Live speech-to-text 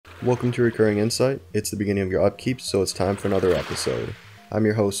Welcome to Recurring Insight. It's the beginning of your upkeep, so it's time for another episode. I'm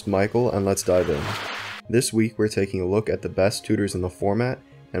your host Michael, and let's dive in. This week we're taking a look at the best tutors in the format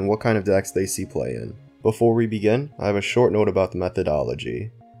and what kind of decks they see play in. Before we begin, I have a short note about the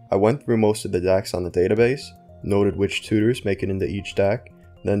methodology. I went through most of the decks on the database, noted which tutors make it into each deck,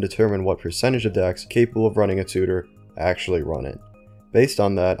 then determined what percentage of decks capable of running a tutor actually run it. Based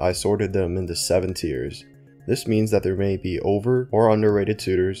on that, I sorted them into 7 tiers. This means that there may be over or underrated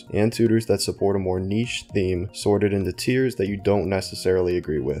tutors and tutors that support a more niche theme sorted into tiers that you don't necessarily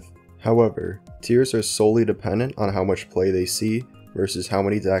agree with. However, tiers are solely dependent on how much play they see versus how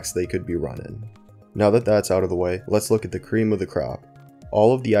many decks they could be running. Now that that's out of the way, let's look at the cream of the crop.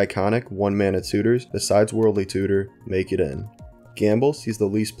 All of the iconic 1-mana tutors besides Worldly Tutor make it in. Gamble sees the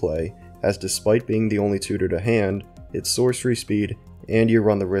least play, as despite being the only tutor to hand, it's sorcery speed and you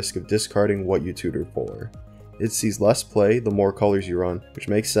run the risk of discarding what you tutored for. It sees less play the more colors you run, which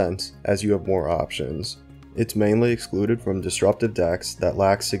makes sense as you have more options. It's mainly excluded from disruptive decks that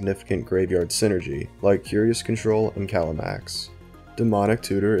lack significant graveyard synergy, like Curious Control and Calamax. Demonic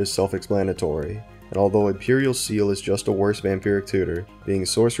Tutor is self-explanatory, and although Imperial Seal is just a worse vampiric tutor, being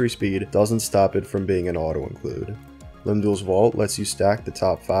sorcery speed doesn't stop it from being an auto-include. Limdul's Vault lets you stack the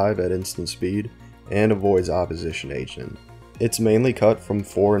top 5 at instant speed, and avoids opposition agent. It's mainly cut from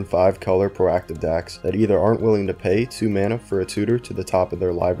 4 and 5 color proactive decks that either aren't willing to pay 2 mana for a tutor to the top of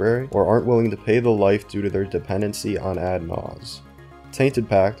their library, or aren't willing to pay the life due to their dependency on ad nauseam. Tainted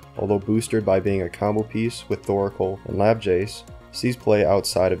Pact, although boosted by being a combo piece with Thoracle and Lab Jace, sees play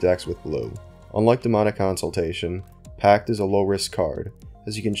outside of decks with blue. Unlike Demonic Consultation, Pact is a low risk card,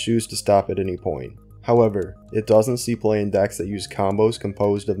 as you can choose to stop at any point. However, it doesn't see play in decks that use combos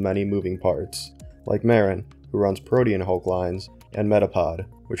composed of many moving parts, like Marin, who runs Protean Hulk lines, and Metapod,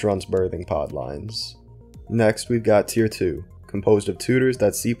 which runs Birthing Pod lines. Next, we've got Tier 2, composed of tutors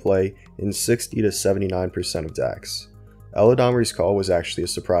that see play in 60 to 79% of decks. Eladamri's Call was actually a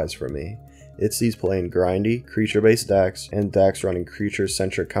surprise for me. It sees play in grindy, creature-based decks, and decks running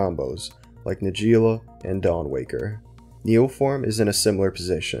creature-centric combos, like Najeela and Dawnwaker. Neoform is in a similar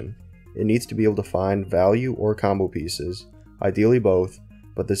position. It needs to be able to find value or combo pieces, ideally both,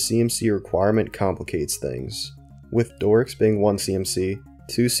 but the CMC requirement complicates things. With Dorks being 1 CMC,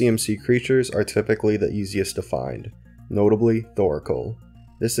 2 CMC creatures are typically the easiest to find, notably Thoracle.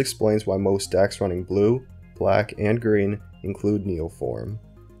 This explains why most decks running blue, black, and green include Neoform.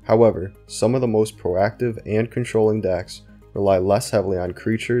 However, some of the most proactive and controlling decks rely less heavily on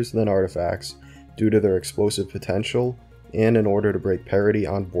creatures than artifacts due to their explosive potential and in order to break parity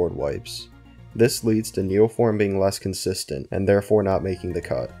on board wipes. This leads to Neoform being less consistent and therefore not making the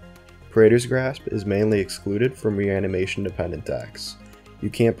cut. Praetor's Grasp is mainly excluded from reanimation dependent decks. You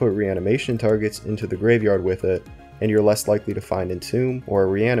can't put reanimation targets into the graveyard with it, and you're less likely to find Entomb or a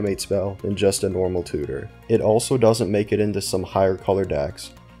reanimate spell than just a normal tutor. It also doesn't make it into some higher color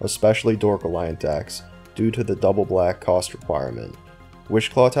decks, especially Dork Alliant decks, due to the double black cost requirement.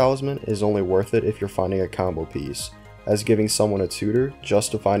 Wishclaw Talisman is only worth it if you're finding a combo piece, as giving someone a tutor just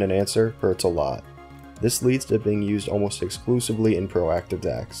to find an answer hurts a lot. This leads to being used almost exclusively in proactive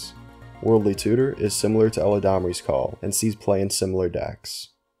decks. Worldly Tutor is similar to Eladamri's Call and sees play in similar decks.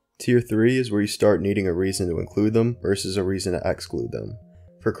 Tier 3 is where you start needing a reason to include them versus a reason to exclude them.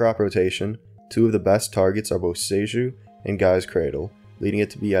 For crop rotation, 2 of the best targets are both Seju and Gaia's Cradle, leading it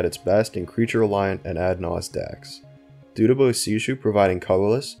to be at its best in creature reliant and ad nauseam decks. Due to both Seju providing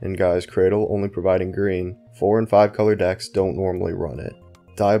colorless and Gaia's Cradle only providing green, 4 and 5 color decks don't normally run it.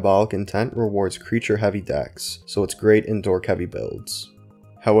 Diabolic Intent rewards creature heavy decks, so it's great in dork heavy builds.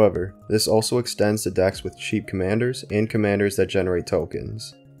 However, this also extends to decks with cheap commanders and commanders that generate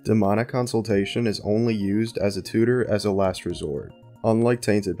tokens. Demonic Consultation is only used as a tutor as a last resort. Unlike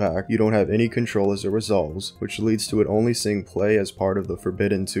Tainted Pact, you don't have any control as it resolves, which leads to it only seeing play as part of the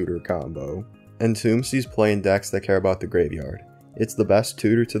Forbidden Tutor combo. Entomb sees play in decks that care about the graveyard. It's the best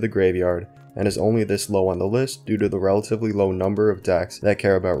tutor to the graveyard, and is only this low on the list due to the relatively low number of decks that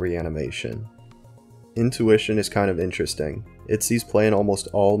care about reanimation. Intuition is kind of interesting. It sees play in almost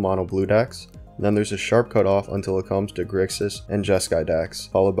all mono blue decks, then there's a sharp cutoff until it comes to Grixis and Jeskai decks,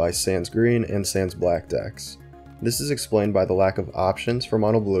 followed by Sans Green and Sans Black decks. This is explained by the lack of options for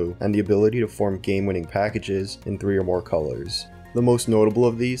mono blue and the ability to form game-winning packages in 3 or more colors. The most notable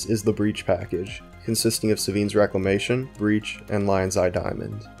of these is the Breach package, consisting of Sevinne's Reclamation, Breach, and Lion's Eye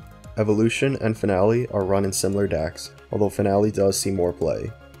Diamond. Evolution and Finale are run in similar decks, although Finale does see more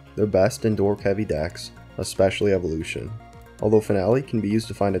play. They're best in dork heavy decks, especially Evolution. Although Finale can be used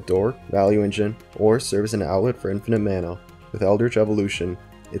to find a dork, value engine, or serve as an outlet for infinite mana, with Eldritch Evolution,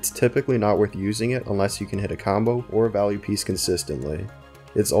 it's typically not worth using it unless you can hit a combo or a value piece consistently.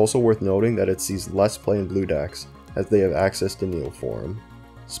 It's also worth noting that it sees less play in blue decks, as they have access to Neoform.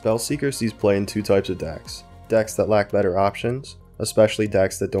 Spellseeker sees play in two types of decks: decks that lack better options, especially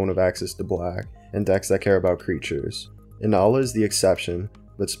decks that don't have access to black, and decks that care about creatures. Inala is the exception,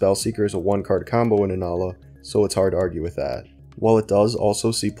 but Spellseeker is a one-card combo in Inala, so it's hard to argue with that. While it does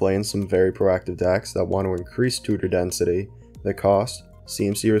also see play in some very proactive decks that want to increase tutor density, the cost,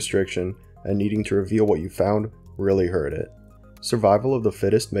 CMC restriction, and needing to reveal what you found really hurt it. Survival of the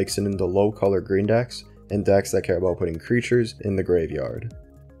Fittest makes it into low-color green decks, and decks that care about putting creatures in the graveyard.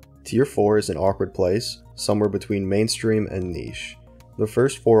 Tier 4 is an awkward place, somewhere between mainstream and niche. The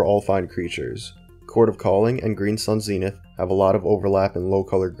first four all find creatures. Court of Calling and Green Sun Zenith have a lot of overlap in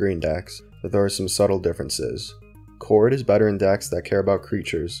low-color green decks, but there are some subtle differences. Court is better in decks that care about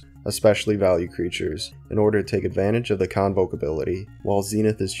creatures, especially value creatures, in order to take advantage of the Convoke ability, while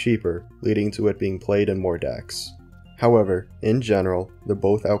Zenith is cheaper, leading to it being played in more decks. However, in general, they're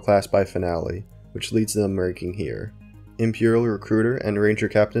both outclassed by Finale, which leads to them ranking here. Imperial Recruiter and Ranger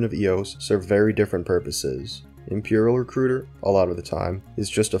Captain of Eos serve very different purposes. Imperial Recruiter, a lot of the time, is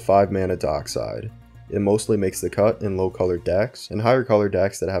just a 5-mana Dockside. It mostly makes the cut in low-colored decks, and higher-colored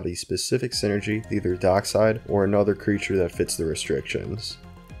decks that have a specific synergy with either Dockside or another creature that fits the restrictions.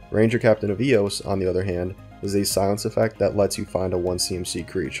 Ranger Captain of Eos, on the other hand, is a silence effect that lets you find a 1 CMC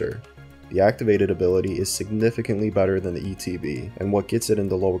creature. The activated ability is significantly better than the ETB, and what gets it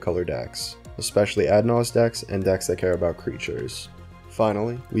into lower-color decks, especially Adnos decks and decks that care about creatures.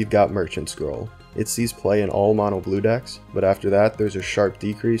 Finally, we've got Merchant Scroll. It sees play in all mono blue decks, but after that there's a sharp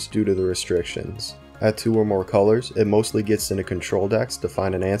decrease due to the restrictions. At 2 or more colors, it mostly gets into control decks to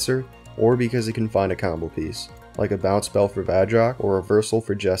find an answer, or because it can find a combo piece, like a bounce spell for Vadrock or reversal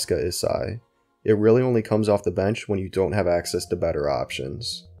for Jessica Isai. It really only comes off the bench when you don't have access to better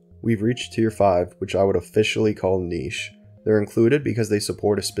options. We've reached Tier 5, which I would officially call niche. They're included because they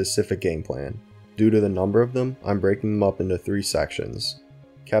support a specific game plan. Due to the number of them, I'm breaking them up into 3 sections.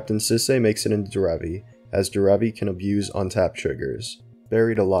 Captain Sisay makes it into Derevi, as Derevi can abuse untapped triggers.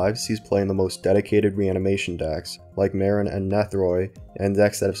 Buried Alive sees play in the most dedicated reanimation decks, like Marin and Nethroi, and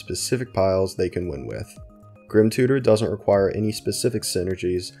decks that have specific piles they can win with. Grim Tutor doesn't require any specific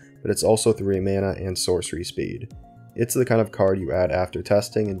synergies, but it's also 3 mana and sorcery speed. It's the kind of card you add after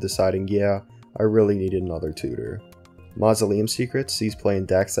testing and deciding, yeah, I really needed another tutor. Mausoleum Secret sees play in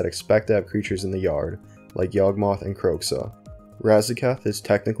decks that expect to have creatures in the yard, like Yawgmoth and Kroxa. Razaketh is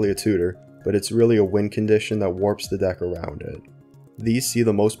technically a tutor, but it's really a win condition that warps the deck around it. These see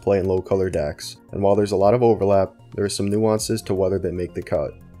the most play in low-color decks, and while there's a lot of overlap, there are some nuances to whether they make the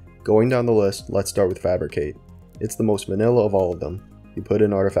cut. Going down the list, let's start with Fabricate. It's the most vanilla of all of them. You put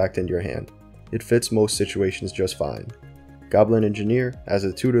an artifact into your hand. It fits most situations just fine. Goblin Engineer, as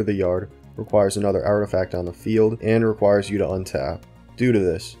a tutor of the yard, requires another artifact on the field and requires you to untap. Due to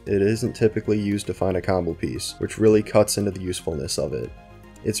this, it isn't typically used to find a combo piece, which really cuts into the usefulness of it.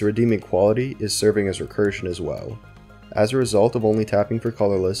 Its redeeming quality is serving as recursion as well. As a result of only tapping for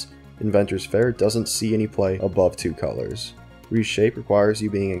colorless, Inventor's Fair doesn't see any play above 2 colors. Reshape requires you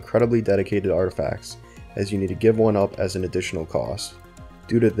being incredibly dedicated to artifacts, as you need to give one up as an additional cost.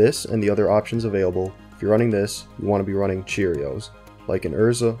 Due to this and the other options available, if you're running this, you want to be running Cheerios, like an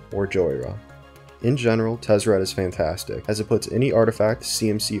Urza or Joyra. In general, Tezzeret is fantastic, as it puts any artifact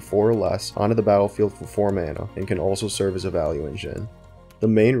CMC 4 or less onto the battlefield for 4 mana, and can also serve as a value engine. The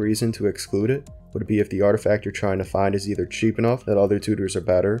main reason to exclude it would be if the artifact you're trying to find is either cheap enough that other tutors are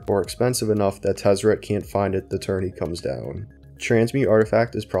better, or expensive enough that Tezzeret can't find it the turn he comes down. Transmute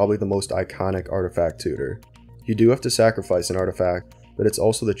Artifact is probably the most iconic artifact tutor. You do have to sacrifice an artifact, but it's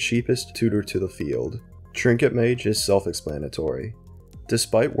also the cheapest tutor to the field. Trinket Mage is self-explanatory.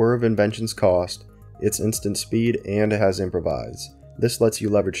 Despite Whir of Invention's cost, it's instant speed and it has Improvise. This lets you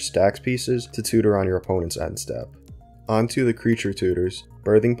leverage stacks pieces to tutor on your opponent's end step. Onto the creature tutors,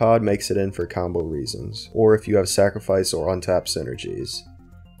 Birthing Pod makes it in for combo reasons, or if you have sacrifice or untap synergies.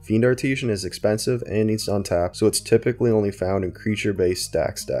 Fiend Artesian is expensive and needs to untap, so it's typically only found in creature-based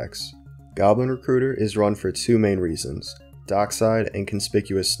stacks decks. Goblin Recruiter is run for 2 main reasons: Dockside and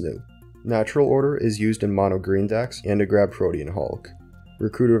Conspicuous Snoop. Natural Order is used in mono green decks and to grab Protean Hulk.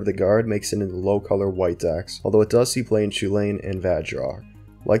 Recruiter of the Guard makes it into low color white decks, although it does see play in Tulane and Vadrock.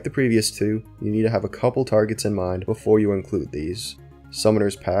 Like the previous 2, you need to have a couple targets in mind before you include these.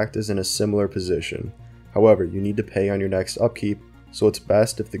 Summoner's Pact is in a similar position. However, you need to pay on your next upkeep, so it's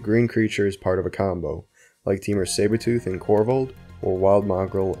best if the green creature is part of a combo, like Temur Sabertooth in Korvold or Wild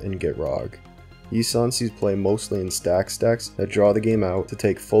Mongrel in Gitrog. Yisan sees play mostly in stacks decks that draw the game out to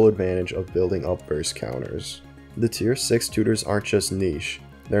take full advantage of building up burst counters. The tier 6 tutors aren't just niche,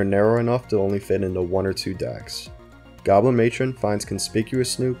 they're narrow enough to only fit into 1 or 2 decks. Goblin Matron finds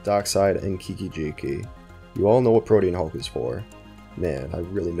Conspicuous Snoop, Dockside, and Kiki-Jiki. You all know what Protean Hulk is for. Man, I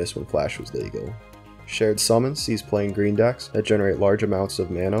really miss when Flash was legal. Shared Summon sees playing green decks that generate large amounts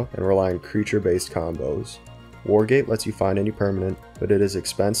of mana and rely on creature-based combos. Wargate lets you find any permanent, but it is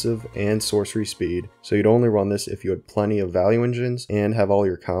expensive and sorcery speed, so you'd only run this if you had plenty of value engines and have all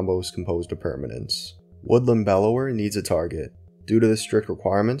your combos composed of permanents. Woodland Bellower needs a target. Due to the strict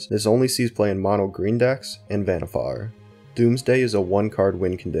requirements, this only sees play in mono green decks and Vanifar. Doomsday is a 1-card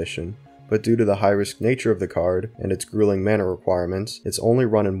win condition, but due to the high-risk nature of the card and its grueling mana requirements, it's only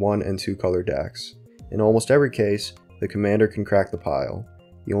run in 1 and 2 color decks. In almost every case, the commander can crack the pile.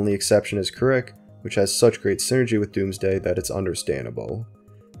 The only exception is Kurik, which has such great synergy with Doomsday that it's understandable.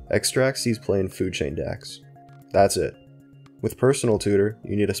 Extract sees play in food chain decks. That's it. With Personal Tutor,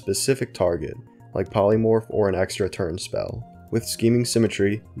 you need a specific target, like Polymorph or an extra turn spell. With Scheming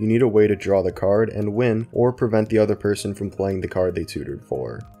Symmetry, you need a way to draw the card and win or prevent the other person from playing the card they tutored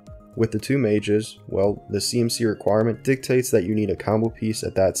for. With the 2 mages, well, the CMC requirement dictates that you need a combo piece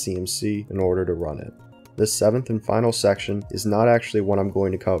at that CMC in order to run it. This 7th and final section is not actually what I'm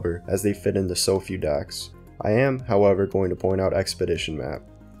going to cover, as they fit into so few decks. I am, however, going to point out Expedition Map.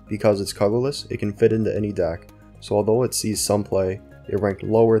 Because it's colorless, it can fit into any deck, so although it sees some play, it ranked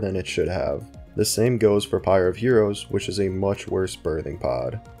lower than it should have. The same goes for Pyre of Heroes, which is a much worse birthing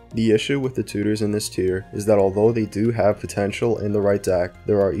pod. The issue with the tutors in this tier is that although they do have potential in the right deck,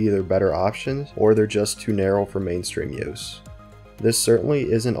 there are either better options or they're just too narrow for mainstream use. This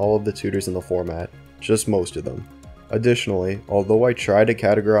certainly isn't all of the tutors in the format, just most of them. Additionally, although I tried to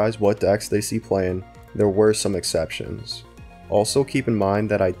categorize what decks they see playing, there were some exceptions. Also keep in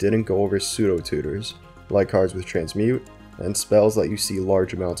mind that I didn't go over pseudo-tutors, like cards with Transmute, and spells let you see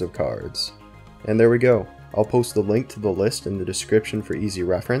large amounts of cards. And there we go. I'll post the link to the list in the description for easy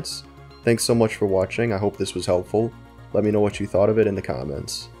reference. Thanks so much for watching, I hope this was helpful. Let me know what you thought of it in the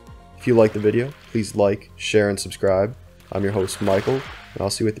comments. If you liked the video, please like, share, and subscribe. I'm your host Michael, and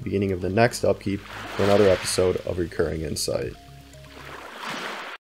I'll see you at the beginning of the next upkeep for another episode of Recurring Insight.